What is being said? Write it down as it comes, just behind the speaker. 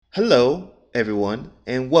Hello, everyone,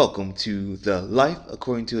 and welcome to the Life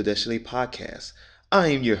According to Adeshile podcast. I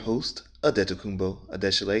am your host, Adetokunbo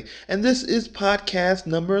Adeshile, and this is podcast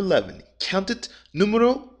number 11. Count it,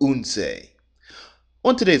 numero unce.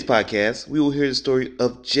 On today's podcast, we will hear the story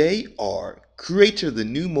of J.R., creator of the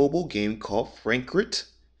new mobile game called Frankrit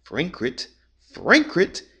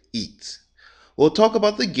Eats. We'll talk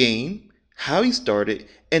about the game, how he started,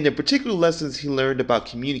 and the particular lessons he learned about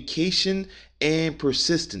communication and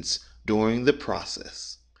persistence during the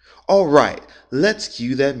process. All right, let's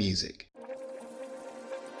cue that music.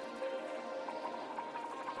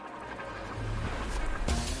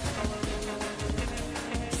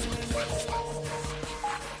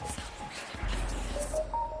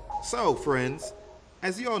 So, friends,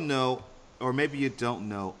 as you all know, or maybe you don't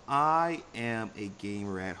know, I am a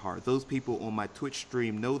gamer at heart. Those people on my Twitch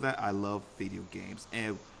stream know that I love video games.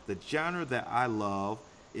 And the genre that I love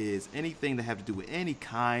is anything that have to do with any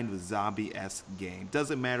kind of zombie-esque game.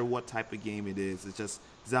 Doesn't matter what type of game it is. It's just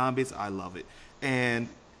zombies. I love it. And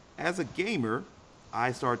as a gamer,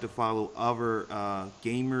 I started to follow other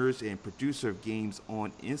gamers and producer of games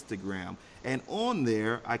on Instagram. And on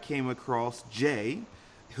there, I came across Jay,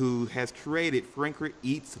 who has created Franker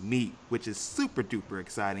Eats Meat, which is super duper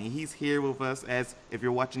exciting. He's here with us, as if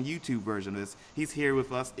you're watching the YouTube version of this, he's here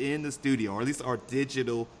with us in the studio, or at least our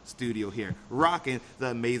digital studio here, rocking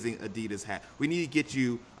the amazing Adidas hat. We need to get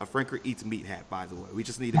you a Franker Eats Meat hat, by the way. We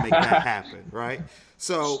just need to make that happen, right?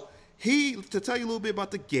 So to tell you a little bit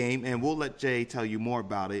about the game, and we'll let Jay tell you more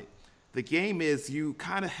about it. The game is you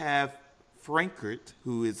kind of have Frankert,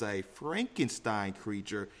 who is a Frankenstein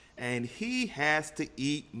creature, and he has to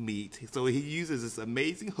eat meat. So he uses this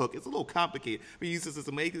amazing hook. It's a little complicated, but he uses this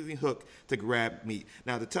amazing hook to grab meat.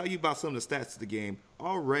 Now, to tell you about some of the stats of the game,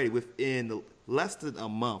 already within less than a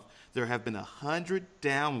month, there have been 100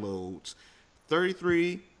 downloads,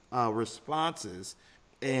 33 responses,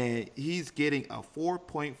 and he's getting a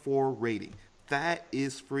 4.4 rating. That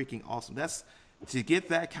is freaking awesome. That's to get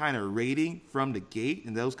that kind of rating from the gate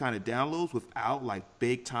and those kind of downloads without like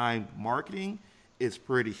big time marketing is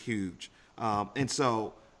pretty huge. And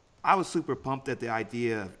so I was super pumped at the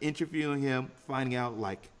idea of interviewing him, finding out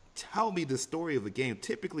like, tell me the story of a game.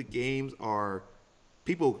 Typically games are,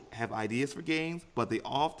 people have ideas for games, but they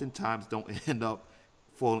oftentimes don't end up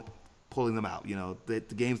pulling them out. You know, the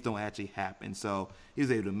games don't actually happen. So he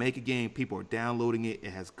was able to make a game. People are downloading it.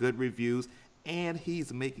 It has good reviews, and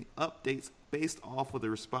he's making updates based off of the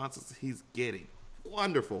responses he's getting.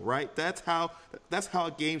 Wonderful, right? That's how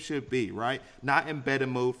a game should be, right? Not in beta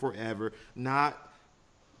mode forever, not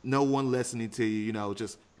no one listening to you,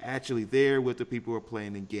 just actually there with the people who are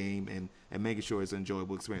playing the game and making sure it's an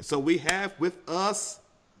enjoyable experience. So we have with us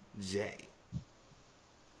Jay.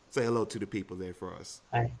 Say hello to the people there for us.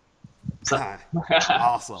 Hi. Hi.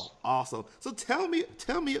 Awesome. So tell me,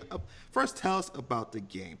 first tell us about the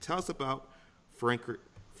game. Tell us about Frankrit,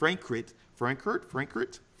 Frankrit? Frankfurt.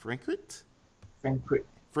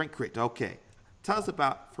 Frankrit, okay. Tell us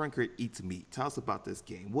about Frankrit Eats Meat. Tell us about this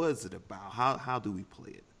game. What is it about? How do we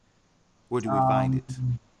play it? Where do we find it?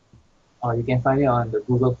 You can find it on the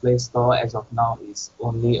Google Play Store. As of now, it's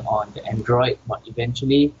only on the Android, but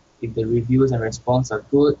eventually, if the reviews and response are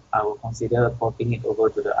good, I will consider porting it over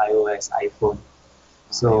to the iOS iPhone.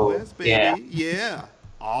 So iOS, yeah, baby. Yeah.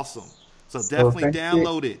 Awesome. So so definitely Frankfurt,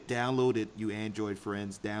 download it. Download it, you Android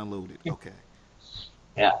friends. Download it. Okay.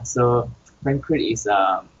 yeah. So Frankfurt is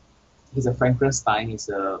he's a Frankenstein. He's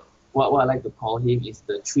a what I like to call him is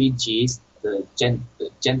the three Gs, the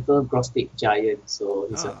gentle Gnostic giant. So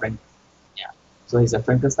he's a Ah, yeah. So he's a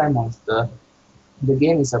Frankenstein monster. The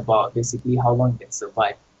game is about basically how long he can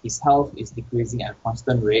survive. His health is decreasing at a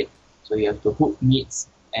constant rate, so you have to hook meats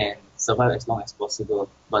and survive as long as possible.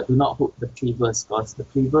 But do not hook the cleavers, because the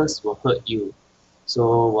cleavers will hurt you.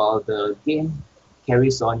 So while the game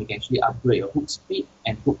carries on, you can actually upgrade your hook speed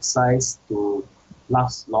and hook size to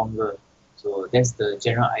last longer. So that's the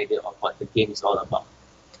general idea of what the game is all about.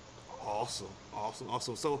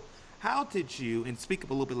 awesome. So how did you, and speak up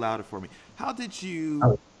a little bit louder for me, how did you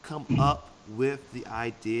Oh, come up with the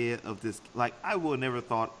idea of this? Like, I would never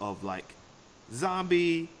thought of like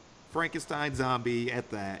zombie, Frankenstein zombie at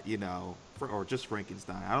that, or just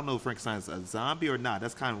Frankenstein. I don't know if Frankenstein's a zombie or not.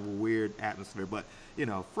 That's kind of a weird atmosphere, but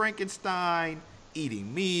Frankenstein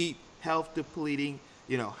eating meat, health depleting.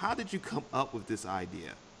 How did you come up with this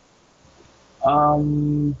idea?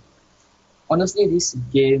 Um, Honestly, this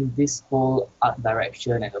game, this whole art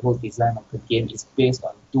direction and the whole design of the game is based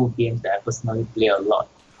on two games that I personally play a lot.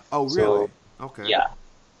 Oh, really? So Okay. yeah.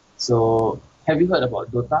 So have you heard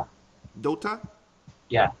about Dota? Dota?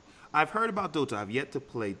 Yeah. I've heard about Dota. I've yet to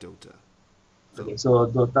play Dota. So Okay, so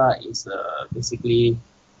Dota is basically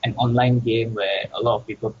an online game where a lot of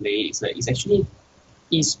people play. It's actually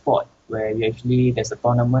e-sport where you actually there's a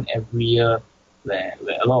tournament every year where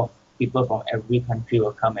a lot of people from every country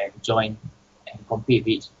will come and join and compete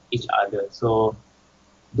with each other. So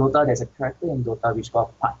Dota, there's a character in Dota which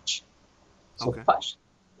called Patch. So okay. Patch,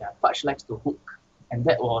 yeah, Patch likes to hook, and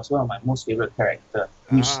that was one of my most favorite character,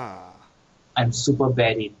 which Ah. I'm super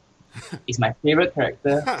bad in. It's my favorite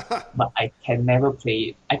character, but I can never play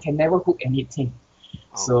it. I can never hook anything.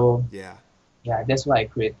 Oh, So yeah. yeah, that's why I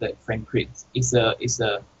created Frank Crits. It's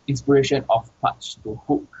a inspiration of Patch to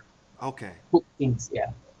Okay. hook things.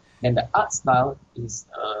 Yeah. Then the art style is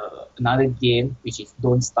another game which is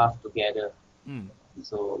Don't Starve Together. Mm.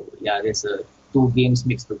 So yeah, there's two games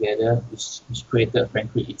mixed together which created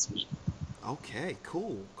Frank Crit It's Me. Okay,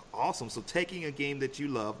 cool. Awesome. So taking a game that you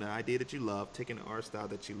love, an idea that you love, taking an art style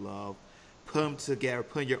that you love, put them together,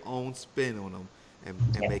 putting your own spin on them, and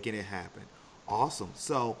Yeah. making it happen. Awesome.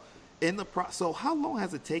 So so how long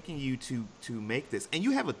has it taken you to make this? And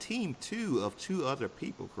you have a team too of two other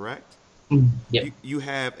people, correct? Yep. You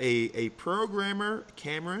have a programmer,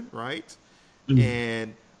 Cameron, right? Mm,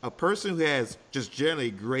 And a person who has just generally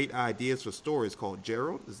great ideas for stories called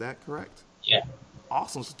Gerald. Is that correct? yeah.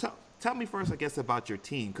 Awesome. So tell me first, I guess, about your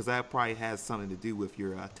team because that probably has something to do with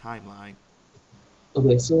your timeline.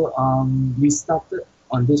 Okay, so we started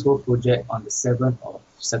on this whole project on the 7th of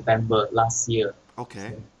September last year.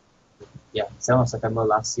 Okay. So yeah, 7th of September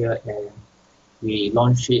last year, and we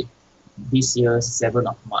launched it this year, 7th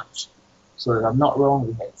of March. So if I'm not wrong,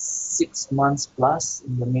 we had 6 months plus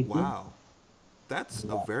in the making. Wow. That's a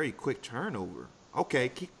Yeah, very quick turnover. Okay,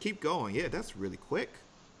 keep going. Yeah, that's really quick.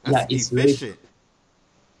 yeah, That's it's really, efficient.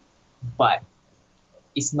 but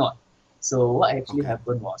it's not. So what actually Okay.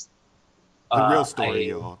 happened was, The real story, I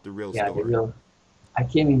y'all. The real yeah, the story. real. I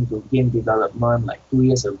came into game development like 2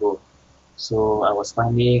 years ago. So I was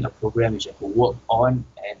finding a program which I could work on,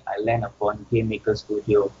 and I land upon Game Maker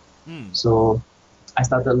Studio. Hmm. So I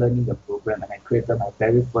started learning the program, and I created my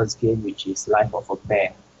very first game, which is Life of a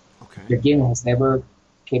Bear. Okay. The game has never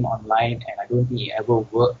came online, and I don't think it ever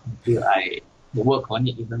worked until I work on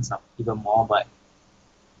it even more. But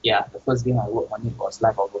yeah, the first game I worked on it was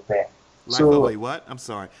Life of a Bear. Life of So a what? I'm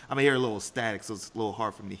sorry. I'm hear a little static, so it's a little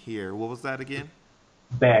hard for me to hear. What was that again?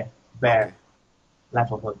 bear, Okay.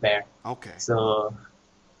 Life of a Bear. Okay. So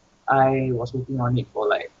I was working on it for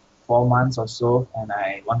like 4 months or so, and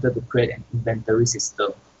I wanted to create an inventory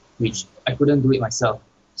system, Hmm. which I couldn't do it myself.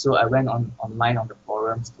 So I went online on the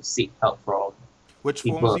forums to seek help from Which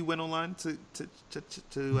forums people, you went online to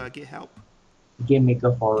get help? game maker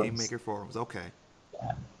Game forums. Maker forums. Okay.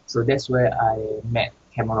 Yeah. So that's where I met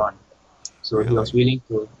Cameron. So Really? he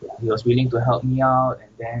was willing to help me out,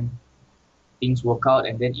 and then things work out,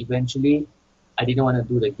 and then eventually I didn't want to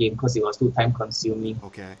do the game because it was too time consuming.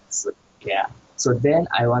 Okay. So yeah. So then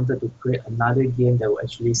I wanted to create another game that would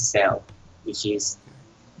actually sell, which is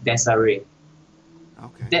Desiree.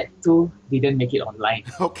 Okay. That too didn't make it online.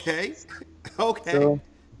 Okay. Okay. So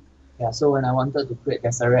yeah, so when I wanted to create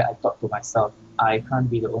Desiree, I thought to myself, I can't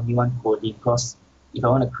be the only one coding because if I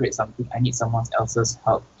want to create something, I need someone else's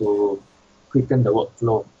help to quicken the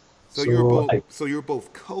workflow. So I So you're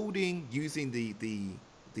both coding using the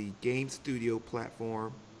game studio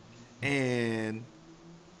platform, and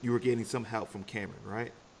you were getting some help from Cameron,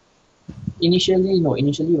 right? initially, no,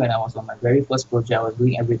 initially when I was on my very first project, I was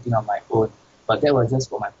doing everything on my own. But that was just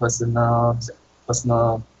for my personal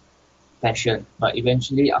passion. But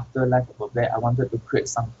eventually, after Life of a Bear, I wanted to create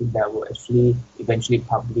something that would actually eventually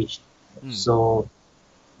publish. Hmm. So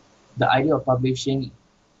the idea of publishing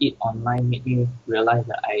it online made me realize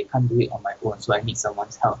that I can't do it on my own, so I need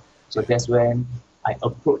someone's help. So Yeah. that's when I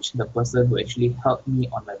approached the person who actually helped me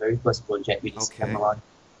on my very first project, which is Okay. Cameron.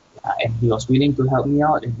 And he was willing to help me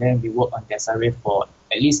out, and then we worked on Desiree for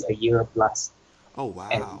at least a year plus. Oh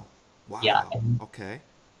And wow. yeah, Wow. Okay.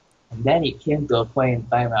 and then it came to a point in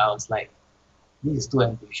time where I was like, this is too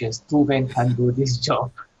ambitious. Two men can't do this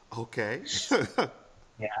job. Okay.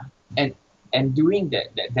 Yeah. And during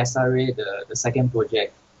that Desiree, the second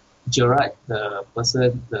project, Gerard, the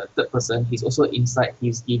third person, he's also inside.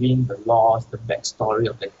 He's giving the laws, the backstory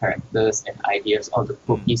of the characters and ideas, all the Hmm.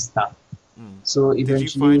 quirky stuff. Hmm. So Did you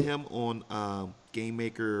find eventually, him on Game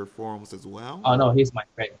Maker forums as well, oh no, or? he's my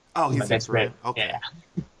friend. Oh, He's my he's your best friend. friend. Okay.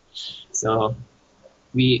 Yeah. So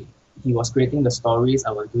we he was creating the stories,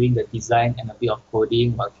 I was doing the design and a bit of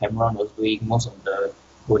coding, while Cameron was doing most of the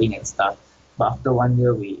coding and stuff. But after 1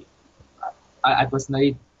 year, I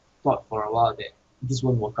personally thought for a while that this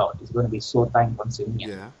won't work out. It's going to be so time consuming,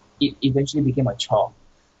 and Yeah. it eventually became a chore.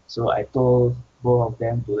 So I told both of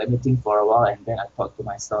them to let me think for a while, and then I thought to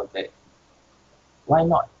myself that why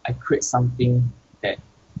not I create something that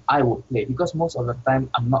I would play, because most of the time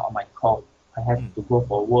I'm not on my call. I have Mm. to go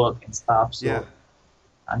for work and stuff, Yeah. so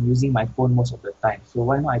I'm using my phone most of the time. So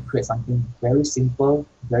why not I create something very simple,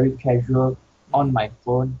 very casual Mm. on my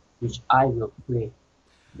phone, which I will play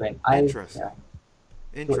when I yeah. Interesting. So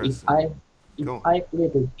Interesting. if Go on. I play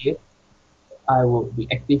the game, I will be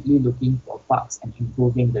actively looking for bugs and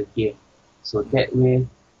improving the game. So Mm. that way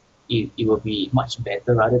it will be much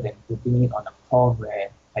better rather than putting it on a com where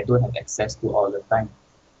I don't have access to all the time.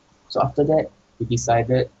 So after that, we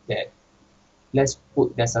decided that let's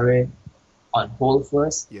put Desiree on hold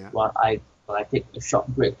first Yeah. while I take a short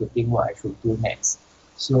break to think what I should do next.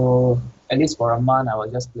 So at least for a month, I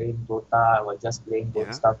was just playing Dota, I was just playing both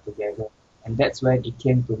Yeah. stuff together. And that's when it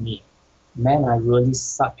came to me. Man, I really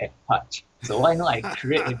suck at Patch. So why not I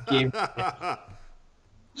create a game? Yeah.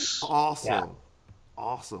 Awesome.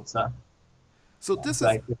 Awesome. So, So yeah, this so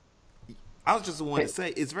is, I could I was just wanting to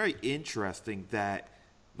create. say, it's very interesting that,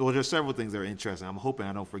 well, there's several things that are interesting. I'm hoping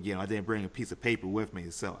I don't forget. I didn't bring a piece of paper with me,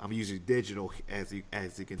 so I'm usually digital, as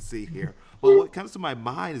you can see here. But what comes to my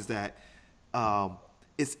mind is that um,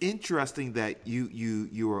 it's interesting that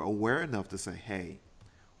you were aware enough to say, hey,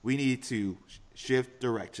 we need to shift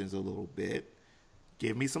directions a little bit.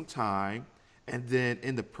 Give me some time, and then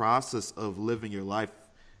in the process of living your life,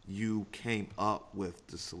 you came up with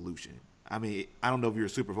the solution. I mean, I don't know if you're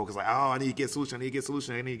super focused, like, oh, I need to get solution, I need to get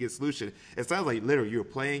solution, I need to get solution. It sounds like literally you're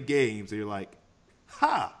playing games and you're like,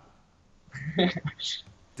 ha,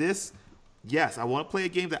 this, yes, I want to play a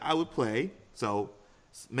game that I would play. So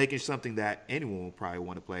making something that anyone would probably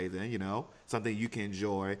want to play, then, something you can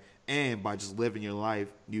enjoy. And by just living your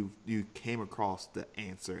life, you came across the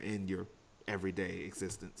answer in your everyday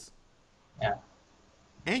existence. Yeah.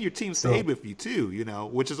 And your team So stayed with you too,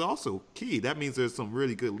 which is also key. That means there's some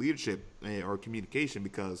really good leadership or communication,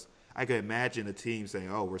 because I could imagine a team saying,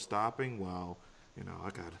 "Oh, we're stopping. Well, I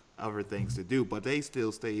got other things to do," but they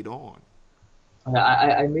still stayed on.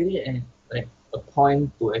 I made it like a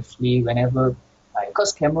point to actually whenever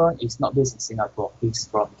because Cameron is not based in Singapore, he's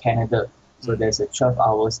from Canada, so Mm. there's a 12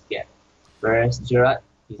 hours gap. Whereas Gerard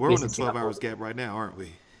is We're on based a in 12 Singapore. hours gap right now, aren't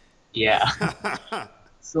we? Yeah.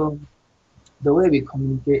 So the way we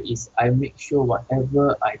communicate is I make sure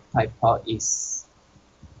whatever I type out is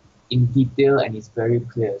in detail and it's very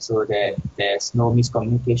clear so that Mm. there's no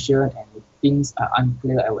miscommunication, and if things are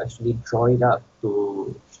unclear, I will actually draw it up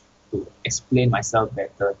to explain myself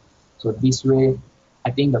better. So this way, I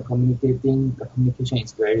think the communication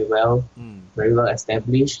is Mm. very well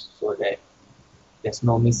established so that there's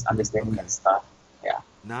no misunderstanding Okay. and stuff. Yeah.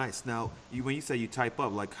 Nice. Now, when you say you type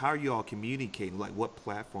up, like, how are you all communicating? Like, what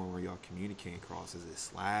platform are y'all communicating across? Is it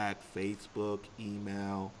Slack, Facebook,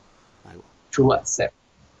 email? Like, Through WhatsApp.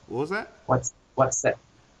 what was that? WhatsApp.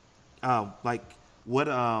 Like, what?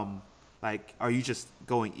 Like, are you just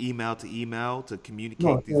going email to No,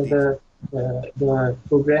 communicate these deep? the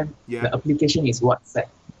program, Yeah. the application is WhatsApp.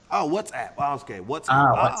 Oh, WhatsApp. Oh, okay, WhatsApp.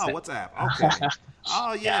 Ah, WhatsApp. WhatsApp. Okay.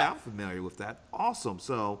 Oh, Yeah. yeah, I'm familiar with that. Awesome.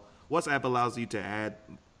 So, WhatsApp allows you to add.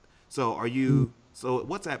 So, are Mm. you? So,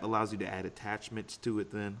 WhatsApp allows you to add attachments to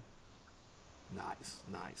it. Then, nice,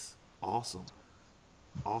 nice, awesome,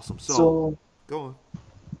 awesome. So, So go on.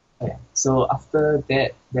 yeah. So after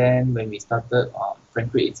that, then when we started on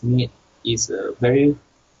Frank Creates Meet, is very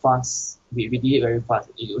fast. We did it very fast.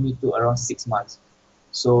 It only took around 6 months.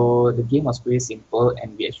 So the game was pretty simple,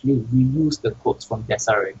 and we actually reused the codes from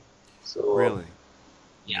Desiree. So Really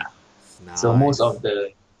yeah. So most nice. of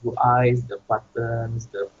the UIs, the buttons,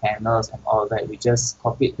 the panels, and all that, we just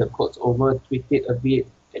copied the codes over, tweaked it a bit,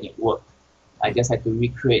 and it worked. I Hmm. just had to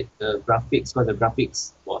recreate the graphics because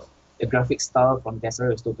the graphic style from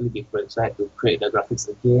Desiree was totally different. So I had to create the graphics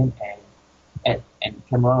again and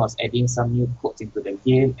Cameron was adding some new codes into the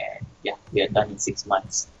game, and yeah, we are done in 6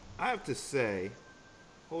 months. I have to say,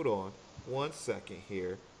 hold on one second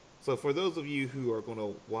here. So, for those of you who are going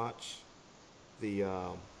to watch the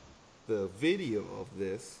um, the video of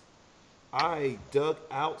this, I dug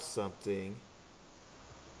out something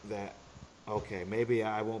that, okay, maybe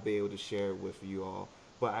I won't be able to share it with you all,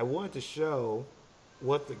 but I wanted to show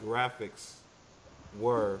what the graphics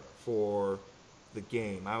were for the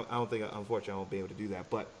game. I don't think, unfortunately, I won't be able to do that,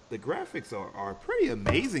 but the graphics are pretty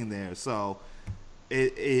amazing there. So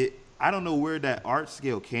I don't know where that art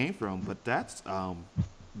scale came from, but that's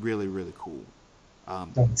really really cool.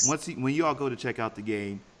 Um, Thanks. when you all go to check out the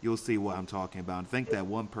game, you'll see what I'm talking about. I think that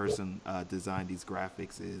one person designed these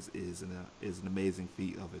graphics is an amazing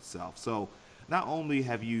feat of itself. So not only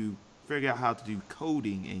have you figured out how to do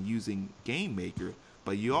coding and using Game Maker,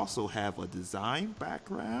 but you also have a design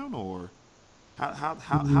background, or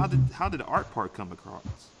Mm, how did the art part come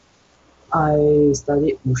across? I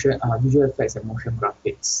studied visual effects and motion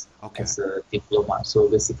graphics Okay. as a diploma. So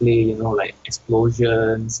basically, like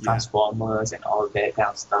explosions, Yeah. transformers, and all that kind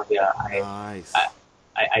of stuff. Yeah, I, Nice.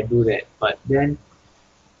 I do that. But then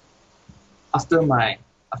after my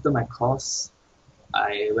after my course,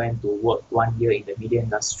 I went to work 1 year in the media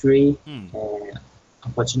industry, Hmm. and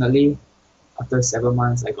unfortunately, after 7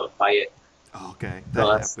 months, I got fired Okay, that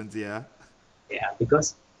because happens. Yeah.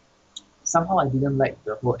 because somehow I didn't like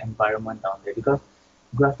the whole environment down there because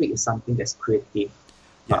graphic is something that's creative.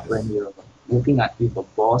 But when Yes. you're working at with a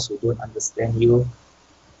boss who don't understand you,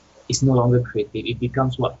 it's no longer creative. It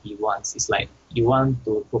becomes what he wants. It's like you want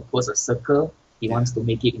to propose a circle, he Yeah. wants to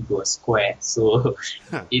make it into a square. So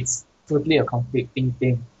it's totally a conflicting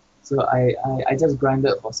thing. So I just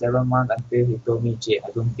grinded for 7 months until he told me, Jay,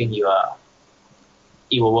 I don't think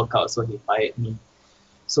it will work out. So he fired me.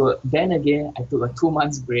 So then again, I took a 2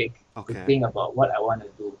 months break to Okay. think about what I want to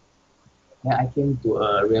do. Then I came to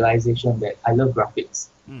a realization that I love graphics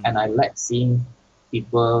Hmm. and I like seeing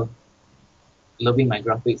people loving my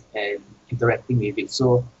graphics and interacting with it.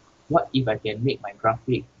 So what if I can make my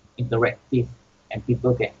graphic interactive and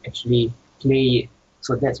people can actually play it?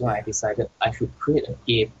 So that's when I Yeah. decided I should create a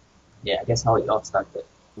game. Yeah, that's how it all started.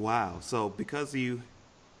 Wow. So because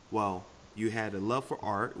well, you had a love for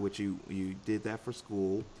art, which you did that for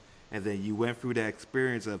school, and then you went through that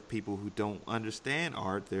experience of people who don't understand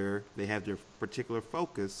art. They have their particular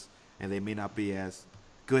focus, and they may not be as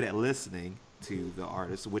good at listening to the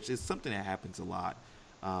artist, which is something that happens a lot.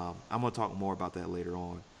 I'm gonna talk more about that later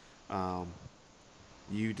on. Um,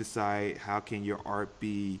 you decide how can your art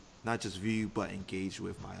be not just viewed but engaged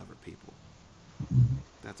with by other people.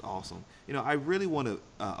 That's awesome. I really want to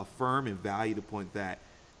affirm and value the point that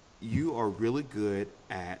you are really good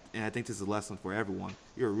at, and I think this is a lesson for everyone.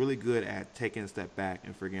 You're really good at taking a step back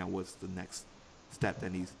and figuring out what's the next step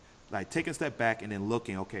that needs, like taking a step back and then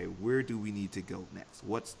looking, okay, where do we need to go next?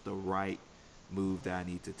 What's the right move that I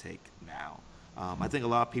need to take now? I think a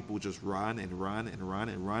lot of people just run and run and run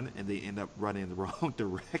and run, and they end up running in the wrong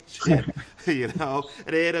direction, and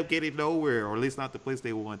they end up getting nowhere, or at least not the place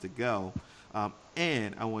they want to go.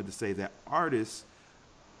 And I wanted to say that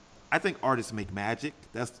I think artists make magic.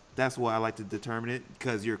 That's why I like to determine it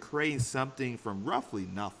because you're creating something from roughly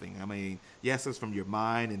nothing. I mean, yes, it's from your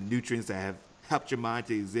mind and nutrients that have helped your mind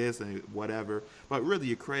to exist and whatever, but really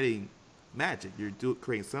you're creating magic.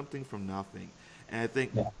 Creating something from nothing, and I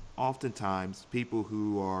think Yeah. oftentimes people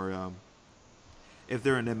who are if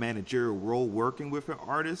they're in a managerial role working with an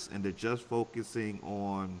artist and they're just focusing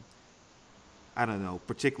on I don't know,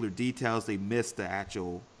 particular details, they miss the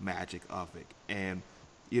actual magic of it. And,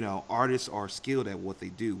 artists are skilled at what they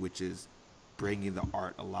do, which is bringing the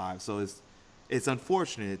art alive. So it's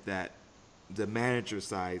unfortunate that the manager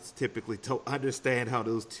sides typically don't understand how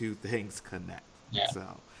those two things connect. Yeah.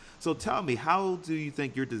 So tell me, how do you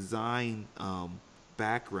think your design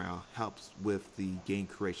background helps with the game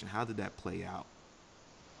creation? How did that play out?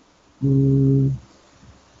 Mm,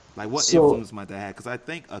 Like, what so influence might that have? Because I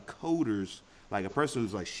think a coder's, like a person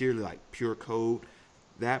who's like sheerly like pure code,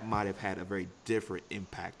 that might have had a very different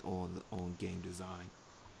impact on game design.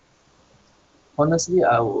 honestly,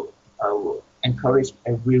 I will encourage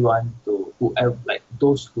everyone to whoever like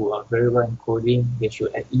those who are very well in coding, they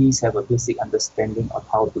should at least have a basic understanding of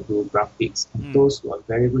how to do graphics. And Hmm. those who are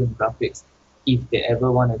very good in graphics, if they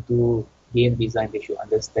ever want to do game design, they should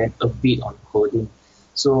understand a bit on coding.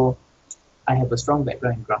 So I have a strong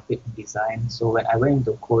background in graphic design. So when I went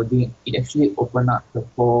into coding, it actually opened up the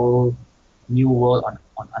whole new world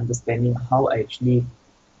on understanding how I actually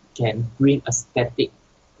can bring a static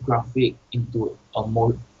graphic into an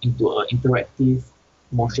interactive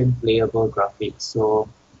Hmm. motion playable graphic. So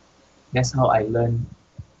that's how I learned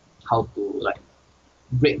how to like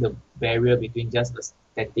break the barrier between just a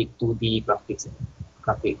static 2D graphics and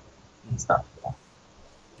graphic and stuff. Yeah.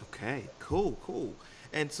 Okay. Cool. Cool.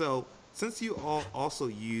 And so, since you all also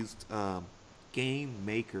used Game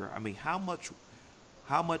Maker, I mean, how much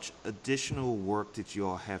additional work did you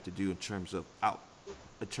all have to do in terms of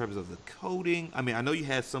the coding? I mean, I know you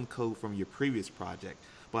had some code from your previous project,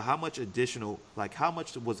 but how much additional, like how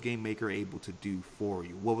much was Game Maker able to do for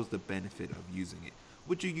you? What was the benefit of using it?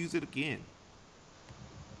 Would you use it again?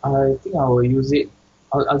 I think I will use it.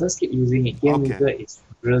 I'll just keep using it. Game Okay. Maker is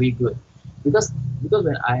really good because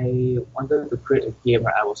when I wanted to create a game,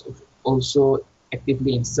 right, I was also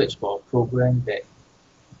actively in search for a program that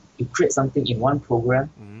you create something in one program,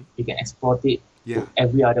 Hmm. you can export it Yeah. to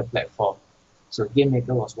every other platform. So Game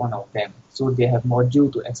Maker was one of them. So they have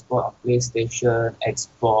module to export on PlayStation,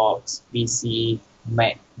 Xbox, PC,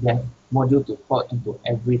 Mac. They have module to port into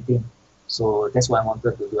everything. So that's what I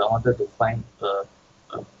wanted to do. I wanted to find a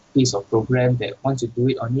piece of program that once you do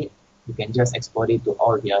it on it, you can just export it to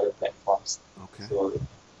all the other platforms. Okay. So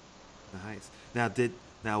Nice.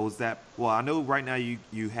 Now was that well? I know right now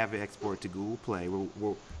you have it export to Google Play.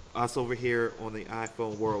 We're us over here on the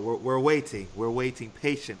iPhone world. We're waiting. We're waiting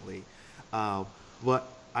patiently. Um, but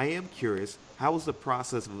I am curious. How was the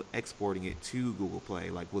process of exporting it to Google Play?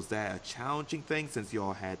 Like, was that a challenging thing since you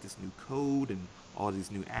all had this new code and all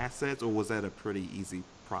these new assets, or was that a pretty easy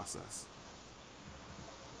process?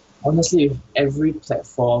 honestly, with every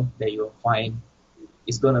platform that you'll find,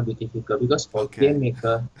 it's gonna be difficult because for Okay. Game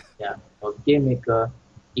Maker, yeah, for Game Maker,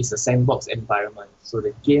 it's a sandbox environment. So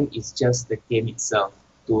the game is just the game itself.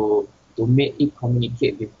 To make it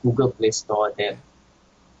communicate with Google Play Store, then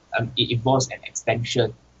it involves an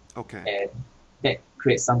extension, Okay. and that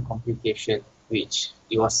creates some complication, which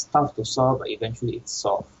it was tough to solve, but eventually it's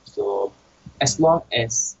solved. So as Mm, long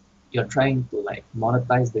as you're trying to like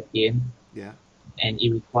monetize the game yeah. and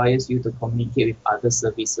it requires you to communicate with other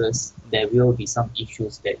services, Mm, there will be some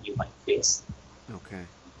issues that you might face. okay.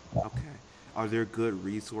 Okay. Are there good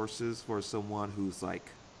resources for someone who's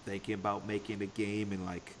like thinking about making a game and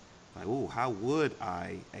like, oh, how would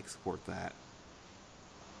I export that?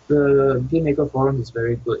 The Game Maker forum is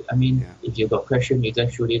very good. I mean, Yeah. if you got question, you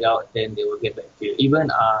just shoot it out, then they will get back to you. Even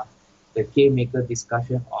the Game Maker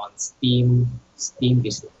discussion on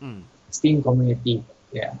Mm, Steam community.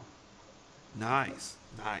 Yeah. nice.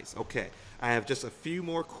 Nice. Okay. I have just a few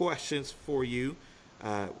more questions for you.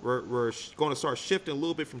 We're going to start shifting a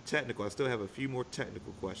little bit from technical. I still have a few more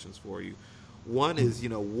technical questions for you. One is,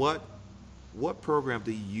 what program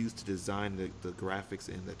do you use to design the graphics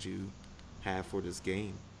in that you have for this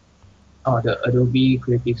game? Oh, the Adobe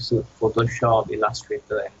Creative Suite, Photoshop,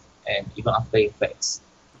 Illustrator, and even After Effects.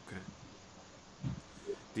 Okay.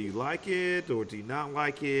 Do you like it or do you not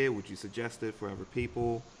like it? Would you suggest it for other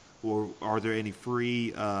people? Or are there any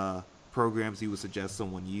free programs you would suggest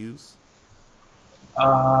someone use?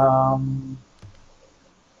 Um,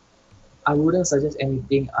 I wouldn't suggest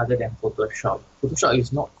anything other than Photoshop. Photoshop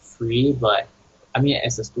is not free, but I mean,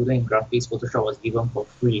 as a student in graphics, Photoshop was given for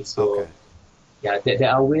free. So Okay. yeah,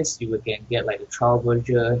 there are ways you can get like a trial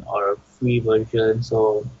version or a free version.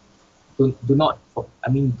 So do not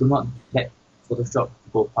let Photoshop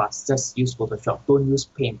go past. Just use Photoshop. Don't use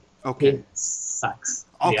Paint. Okay. Paint sucks.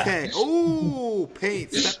 Yeah, Okay. Oh,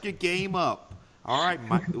 Paint, step your game up. All right.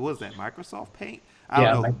 What was that? Microsoft Paint? I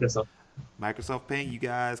don't yeah, know. Microsoft. Microsoft Paint, you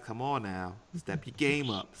guys, come on now. Step your game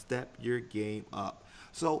up. Step your game up.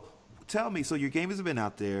 So tell me, so your game has been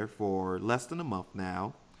out there for less than a month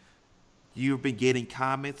now. You've been getting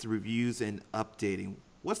comments, reviews, and updating.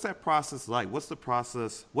 What's that process like? What's the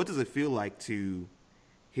process? What does it feel like to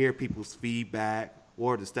hear people's feedback?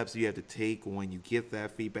 What are the steps you have to take when you get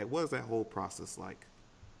that feedback? What is that whole process like?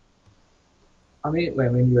 I mean,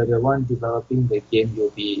 when you're the one developing the game, you'll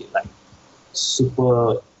be like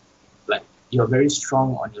super like you're very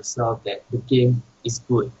strong on yourself that the game is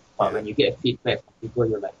good. But Yeah. when you get feedback from people,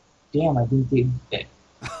 you're like, damn, I didn't think that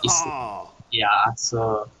is Oh, yeah.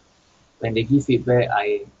 So when they give feedback,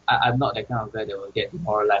 I'm not that kind of guy that will get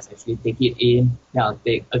demoralized. Actually, take it in. Then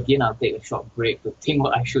I'll take a short break to think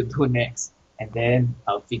what I should do next, and okay. then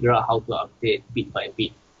I'll figure out how to update bit by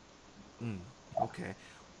bit. Mm, okay.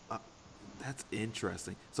 Uh, that's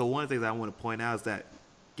interesting. So one of the things I want to point out is that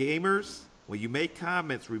gamers, when you make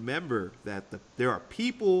comments, remember that there are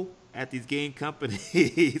people at these game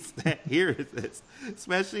companies that hear this,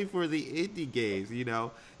 especially for the indie games.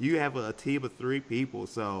 You have a team of three people,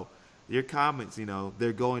 so your comments,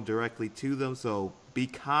 they're going directly to them. So be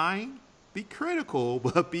kind, be critical,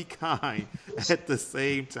 but be kind at the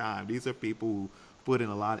same time. These are people who put in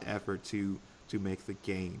a lot of effort to make the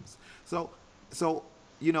games. So so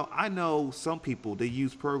I know some people they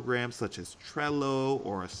use programs such as Trello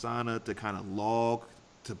or Asana to kind of log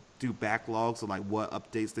to do backlogs of like what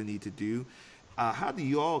updates they need to do. How do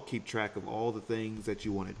you all keep track of all the things that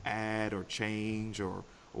you want to add or change or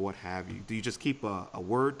what have you? Do you just keep a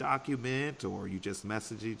Word document or you just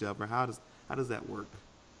message each other? How does that work?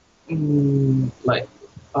 Like,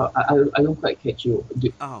 I don't quite catch you.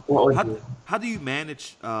 Oh, What how do you? how do you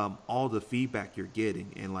manage all the feedback you're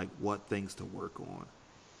getting and like what things to work on?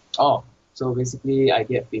 Oh, so basically, I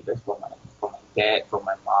get feedback from my dad, from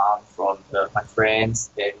my mom, from my friends,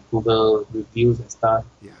 then Google reviews and stuff.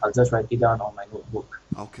 Yeah. I'll just write it down on my notebook.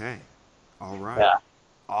 Okay. All right. Yeah.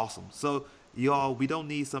 Awesome. So, y'all, we don't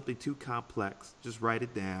need something too complex. Just write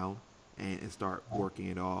it down and start working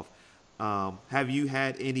it off. Have you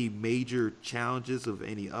had any major challenges of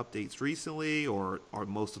any updates recently, or are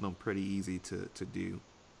most of them pretty easy to do?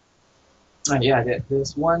 Yeah,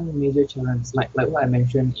 there's one major challenge, like what I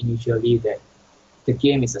mentioned initially, that the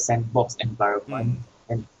game is a sandbox environment, Mm.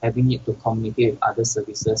 and having it to communicate with other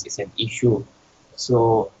services is an issue.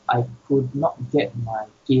 So I could not get my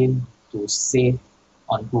game to save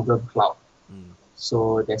on Google Cloud. Mm.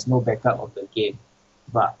 So there's no backup of the game.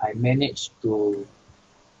 But I managed to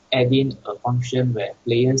add in a function where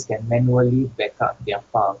players can manually backup their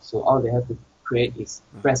file. So all they have to create is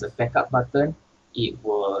Uh-huh. press a backup button. It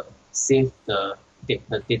will save the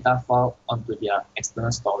data file onto their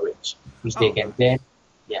external storage, which they Oh, can nice. then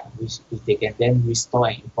which they can then restore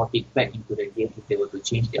and import it back into the game if they were to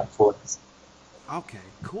change their phones. Okay,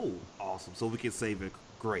 cool, awesome. So we can save it.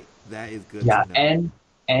 Great. That is good to Yeah, know.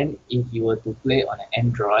 and if you were to play on an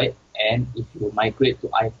Android and if you migrate to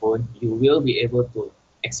iPhone, you will be able to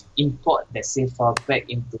import that save file back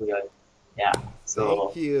into your yeah. Thank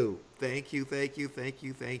So you. Thank you. Thank you. Thank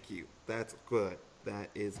you. Thank you. That's good. That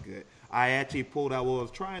is good. I actually pulled out what I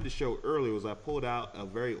was trying to show earlier was I pulled out a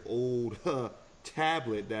very old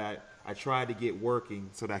tablet that I tried to get working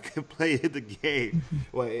so that I could play the game.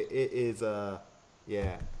 Well, it is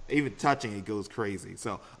yeah. Even touching it goes crazy.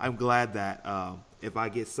 So I'm glad that if I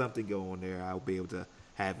get something going there, I'll be able to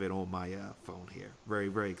have it on my phone here. Very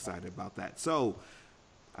very excited about that. So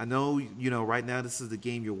I know right now this is the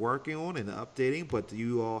game you're working on and updating, but do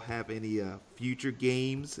you all have any future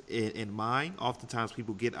games in mind? Oftentimes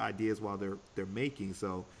people get ideas while they're making.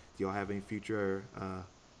 So do y'all have any future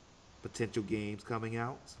potential games coming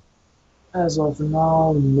out? as of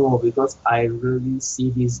now, no, because I really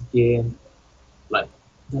see this game like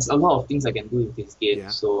there's a lot of things I can do with this game. Yeah.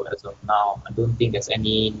 So as of now, I don't think there's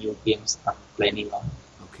any new games I'm planning on.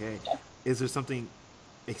 Okay. Yeah. Is there something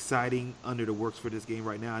exciting under the works for this game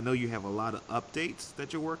right now? I know you have a lot of updates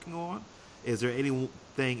that you're working on. Is there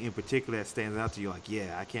anything in particular that stands out to you? Like,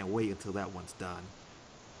 yeah, I can't wait until that one's done.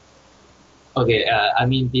 Okay, I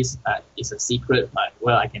mean this is a secret, but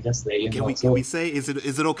well, I can just let you Can know. we So say is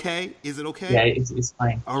it okay? Is it yeah, okay? it's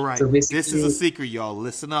fine. All right. So This is a basically, secret, y'all.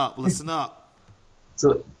 Listen up. Listen up.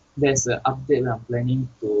 so there's an update where I'm planning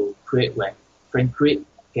to create where Frank Create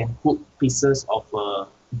can hook pieces of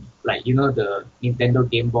like the Nintendo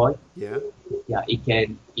Game Boy. Yeah. Yeah,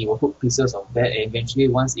 it will hook pieces of that, and eventually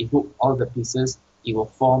once it hook all the pieces, it will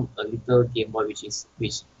form a little Game Boy,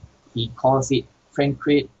 which he calls it Frank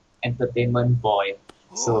Create Entertainment Boy.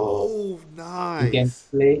 So Oh, you can nice.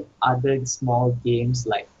 play other small games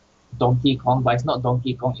like Donkey Kong, but it's not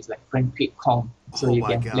Donkey Kong, it's like Frank Creek Kong. So Oh you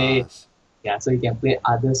my can play gosh. yeah, so you can play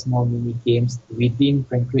other small mini games within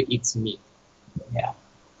Frank Creek Eats Meat. Yeah.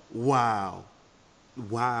 Wow.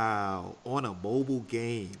 Wow. On a mobile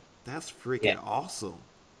game. That's Yeah. freaking awesome.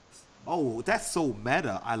 Oh, that's so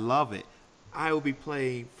meta. I love it. I will be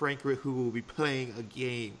playing Frank Rick, who will be playing a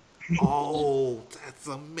game. Oh, that's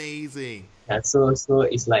amazing. Yeah. So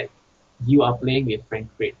it's like you are playing with Frank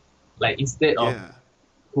Creek. Like instead of Yeah.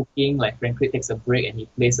 cooking, like Frank Creek takes a break and he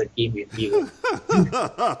plays a game with you.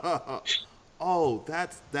 Oh,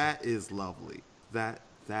 that is lovely.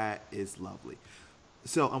 That is lovely.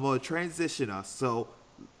 So I'm gonna transition us. So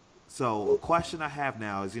a question I have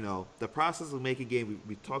now is, the process of making a game.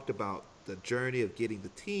 We talked about the journey of getting the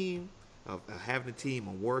team, of having a team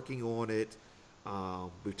and working on it.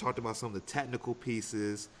 We've talked about some of the technical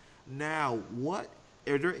pieces. Now, what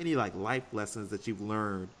are there any like life lessons that you've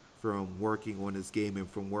learned from working on this game and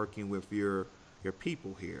from working with your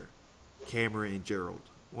people here, Cameron and Gerald?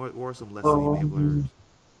 What are some lessons you may have learned? Um,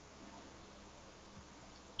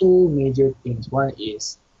 Two major things. One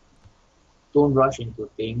is don't rush into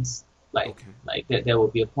things. Like Okay. like that there will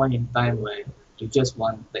be a point in time where you just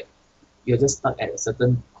want like you're just stuck at a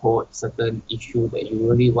certain code, certain issue that you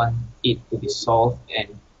really want it to be solved, and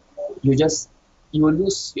you just you will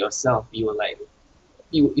lose yourself. You will like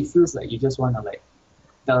it feels like you just want to like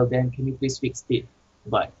tell them, can you please fix it?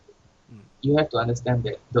 But Mm. you have to understand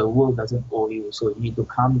that the world doesn't owe you, so you need to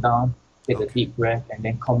calm down, take a Okay. deep breath, and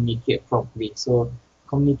then communicate properly. So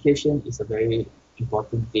communication is a very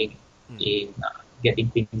important thing Mm. in getting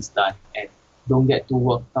things done, and don't get too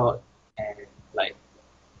worked out and like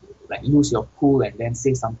lose your cool and then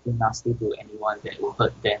say something nasty to anyone that will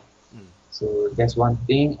hurt them. Mm. So that's one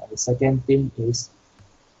thing. And the second thing is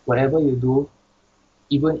whatever you do,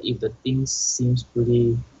 even if the thing seems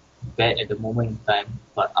pretty bad at the moment in time,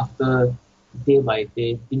 but after day by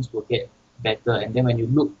day, things will get better. And then when you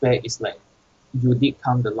look back, it's like you did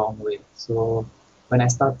come the long way. So when I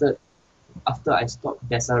started, after I stopped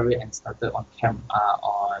Desiree and started on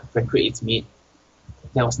Frank Create It's Me,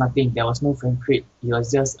 there was nothing. There was no frame rate. It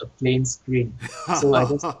was just a plain screen. So I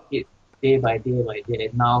just take it day by day by day.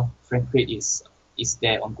 And now frame rate is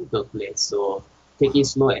there on Google Play. So take it Wow.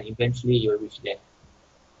 slow, and eventually you'll reach there.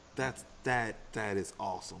 That is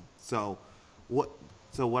awesome. What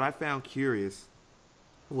what I found curious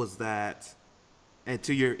was that, and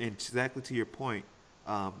to your and exactly to your point,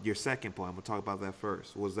 your second point, I'm gonna talk about that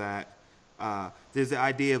first. Was that there's the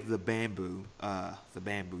idea of the bamboo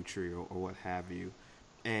tree or what have you,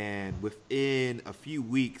 and within a few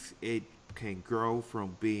weeks, it can grow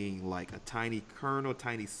from being like a tiny kernel,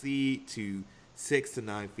 tiny seed to 6 to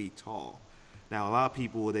 9 feet tall. Now, a lot of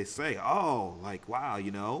people they say, "Oh, like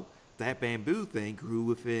wow, that bamboo thing grew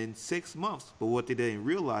within 6 months." But what they didn't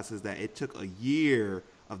realize is that it took a year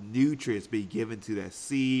of nutrients being given to that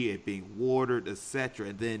seed, it being watered,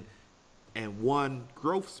 etc. And one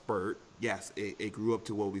growth spurt, yes, it grew up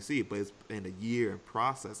to what we see, but it's in a year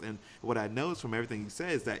process. And what I noticed from everything you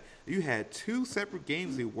said is that you had two separate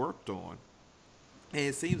games you worked on, and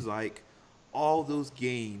it seems like all those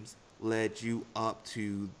games led you up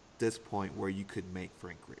to this point where you could make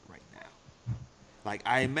Frank Grit right now. Like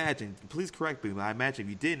I imagine, please correct me, but I imagine if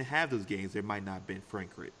you didn't have those games, there might not have been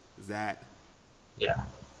Frank Grit. Is that Yeah.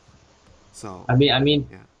 so? I mean,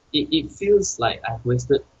 Yeah, it feels like I've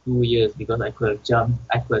wasted 2 years because I could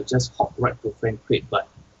have just hopped right to frame rate, but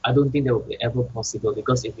I don't think that would be ever possible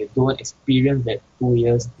because if you don't experience that 2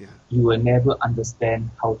 years, yeah, you will never understand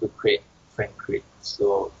how to create frame rate.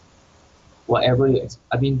 So whatever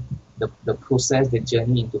I mean, the process, the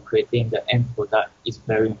journey into creating the end product is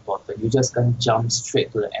very important. You just can't jump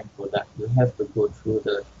straight to the end product. You have to go through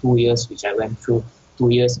the 2 years, which I went through, 2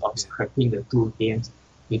 years of yeah. scrapping the two games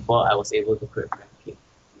before I was able to create Frank.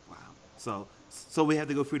 Wow. So we have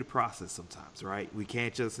to go through the process sometimes, right? We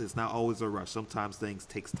can't just. It's not always a rush. Sometimes things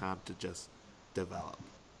takes time to just develop.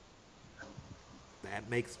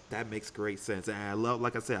 That makes great sense, and I love,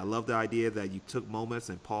 like I said, I love the idea that you took moments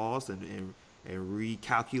and paused and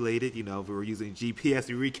recalculated. If we were using GPS,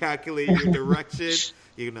 you recalculated your direction.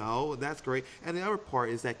 That's great. And the other part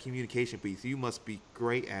is that communication piece. You must be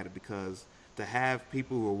great at it because to have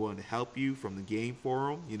people who are willing to help you from the game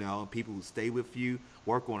forum, and people who stay with you,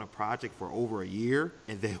 work on a project for over a year,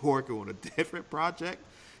 and then work on a different project.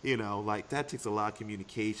 Like that takes a lot of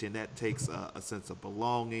communication. That takes a sense of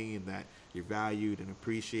belonging and that you're valued and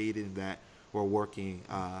appreciated and that we're working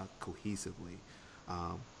cohesively.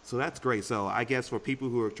 So that's great. So I guess for people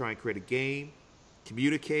who are trying to create a game,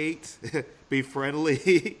 communicate, be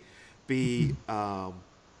friendly, be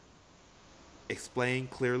explain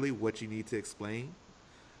clearly what you need to explain,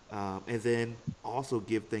 and then also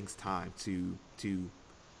give things time to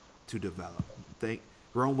develop. Think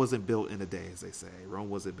Rome wasn't built in a day, as they say. Rome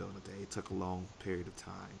wasn't built in a day. It took a long period of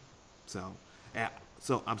time. So, uh,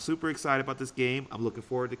 so I'm super excited about this game. I'm looking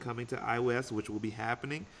forward to coming to iOS, which will be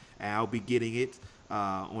happening, and I'll be getting it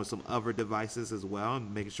on some other devices as well,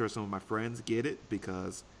 and making sure some of my friends get it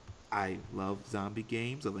because I love zombie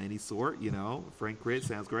games of any sort. Frank Grid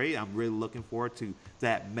sounds great. I'm really looking forward to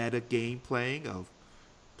that meta game playing of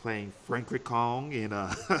playing Frank Kong in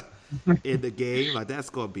in the game. Like that's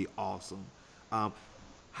gonna be awesome. Um,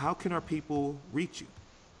 how can our people reach you?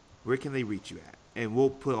 Where can they reach you at? And we'll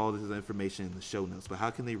put all this information in the show notes. But how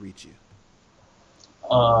can they reach you?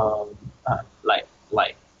 Um, like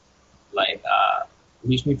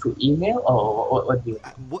reach me through email or what do you?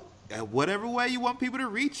 Whatever way you want people to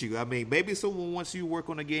reach you. I mean, maybe someone wants you to work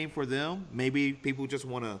on a game for them. Maybe people just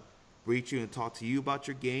want to reach you and talk to you about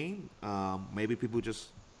your game. Maybe people just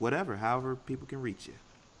whatever. However, people can reach you.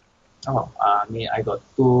 Oh, I mean, I got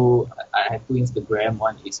two. I have two Instagram.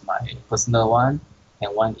 One is my personal one,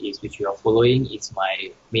 and one is which you are following. It's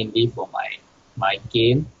my mainly for my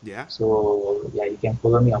game. Yeah. So yeah, you can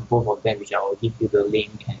follow me on both of them, which I will give you the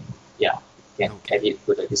link, and yeah, you can Okay. add it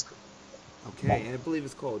to the Okay. description. And I believe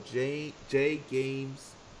it's called J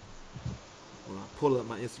Games. Well, I'll pull up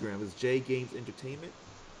my Instagram. It's J Games Entertainment.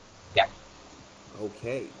 Yeah.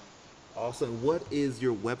 Okay. Awesome. What is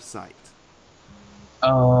your website?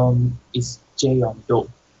 It's J on dope.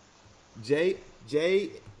 J J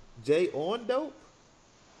J on dope.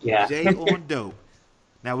 Yeah. J on dope.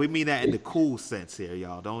 Now we mean that in the cool sense here,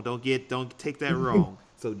 y'all. Don't take that wrong.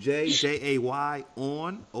 So JAY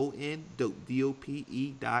on dope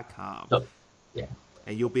DOPE.com, Dope. Yeah.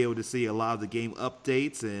 and you'll be able to see a lot of the game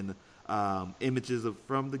updates and images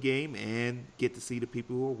from the game, and get to see the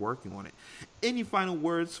people who are working on it. Any final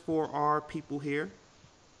words for our people here?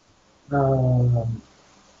 Um,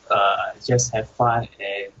 just have fun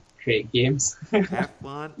and create games. Have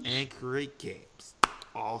fun and create games.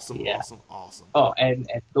 Awesome, Yeah. awesome, awesome. Oh, and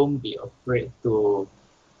don't be afraid to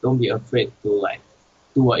like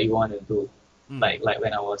do what you want to do. Mm. Like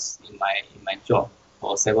when I was in my job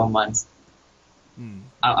for 7 months, Mm.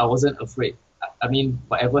 I wasn't afraid. I mean,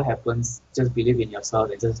 whatever happens, just believe in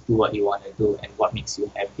yourself and just do what you want to do and what makes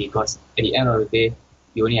you happy. Because at the end of the day,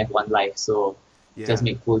 you only have one life, so Yeah. just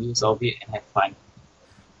make full use of it and have fun.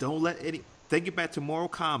 Don't let any. Take it back to Mortal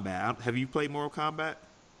Kombat. Have you played Mortal Kombat?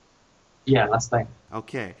 Yeah, last time.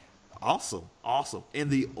 Okay. Awesome. Awesome. In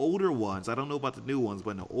the older ones, I don't know about the new ones,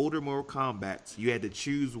 but in the older Mortal Kombats, you had to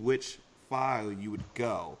choose which file you would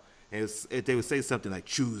go. And they would say something like,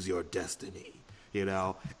 choose your destiny, you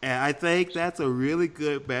know? And I think that's a really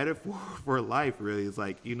good metaphor for life, really. It's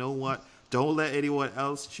like, you know what? Don't let anyone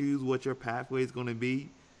else choose what your pathway is going to be.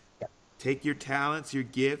 Yeah. Take your talents, your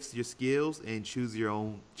gifts, your skills, and choose your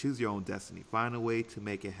own destiny. Find a way to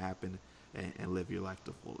make it happen and live your life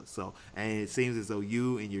to fullest. So, and it seems as though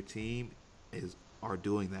you and your team are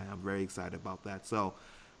doing that. I'm very excited about that. So,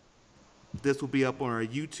 this will be up on our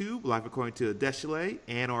YouTube, Life According to Adeshile,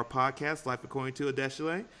 and our podcast, Life According to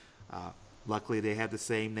Adeshile. Luckily, they have the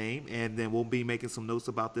same name. And then we'll be making some notes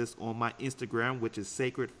about this on my Instagram, which is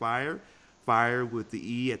Sacred Fire. Fire with the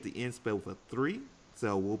E at the end, spelled with a 3.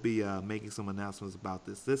 So we'll be making some announcements about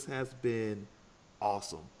this. This has been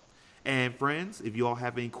awesome. And friends, if you all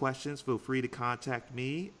have any questions, feel free to contact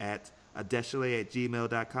me at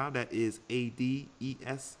adeshile@gmail.com. That is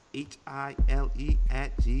ADESHILE@gmail.com.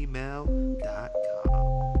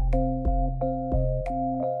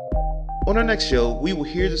 On our next show, we will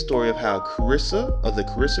hear the story of how Carissa of the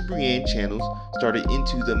Carissa Brienne channels started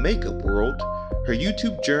into the makeup world, her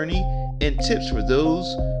YouTube journey, and tips for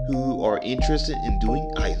those who are interested in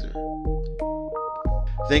doing either.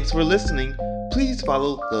 Thanks for listening. Please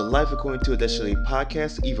follow the Life According to Adeshile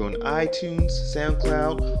podcast either on iTunes,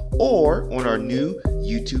 SoundCloud, or on our new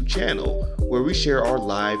YouTube channel, where we share our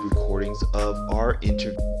live recordings of our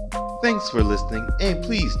interview. Thanks for listening, and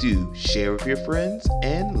please do share with your friends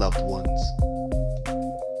and loved ones.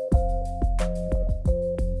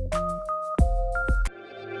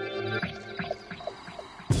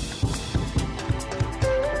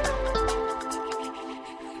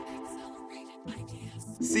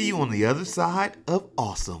 See you on the other side of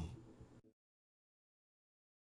awesome.